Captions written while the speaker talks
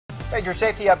Major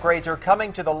safety upgrades are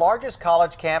coming to the largest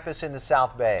college campus in the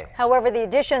South Bay. However, the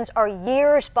additions are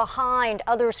years behind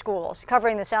other schools.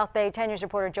 Covering the South Bay, 10 News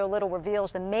reporter Joe Little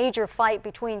reveals the major fight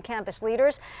between campus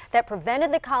leaders that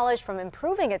prevented the college from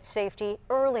improving its safety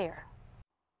earlier.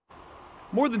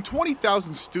 More than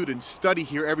 20,000 students study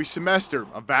here every semester.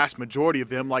 A vast majority of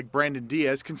them, like Brandon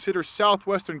Diaz, consider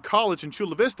Southwestern College in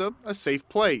Chula Vista a safe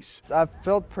place. I've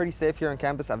felt pretty safe here on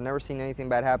campus. I've never seen anything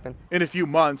bad happen. In a few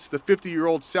months, the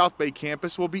 50-year-old South Bay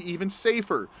campus will be even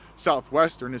safer.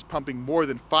 Southwestern is pumping more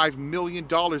than $5 million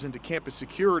into campus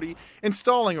security,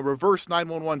 installing a reverse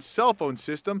 911 cell phone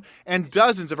system, and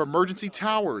dozens of emergency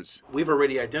towers. We've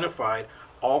already identified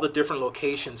all the different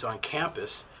locations on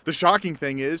campus. The shocking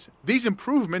thing is, these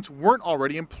improvements weren't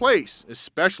already in place,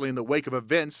 especially in the wake of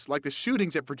events like the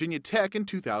shootings at Virginia Tech in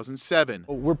 2007.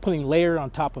 We're putting layer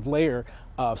on top of layer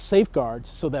of safeguards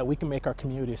so that we can make our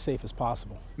community as safe as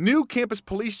possible. New campus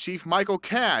police chief Michael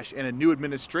Cash and a new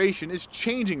administration is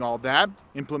changing all that,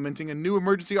 implementing a new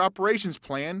emergency operations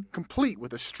plan, complete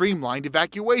with a streamlined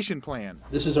evacuation plan.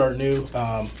 This is our new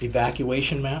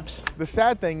evacuation maps. The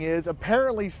sad thing is,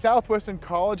 apparently Southwestern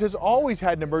College has always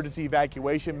had an emergency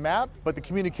evacuation map, but the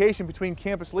communication between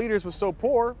campus leaders was so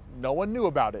poor, no one knew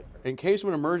about it. In case of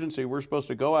an emergency, we're supposed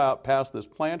to go out past this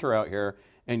planter out here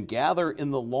and gather in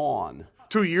the lawn.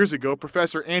 2 years ago,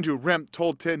 Professor Andrew Rempt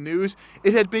told 10 News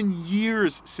it had been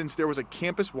years since there was a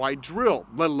campus-wide drill,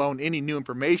 let alone any new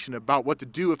information about what to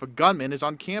do if a gunman is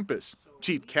on campus.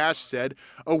 Chief Cash said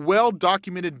a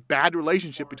well-documented bad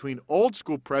relationship between old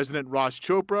school president Raj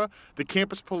Chopra, the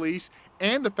campus police,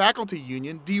 and the faculty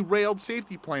union derailed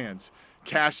safety plans.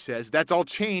 Cash says that's all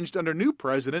changed under new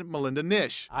president Melinda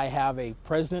Nish. I have a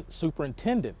president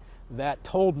superintendent that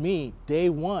told me day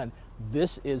one,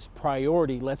 this is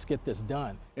priority, let's get this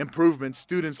done. Improvements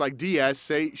students like Diaz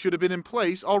say should have been in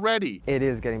place already. It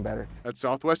is getting better. At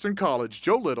Southwestern College,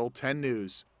 Joe Little, 10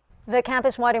 News. The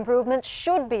campus-wide improvements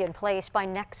should be in place by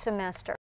next semester.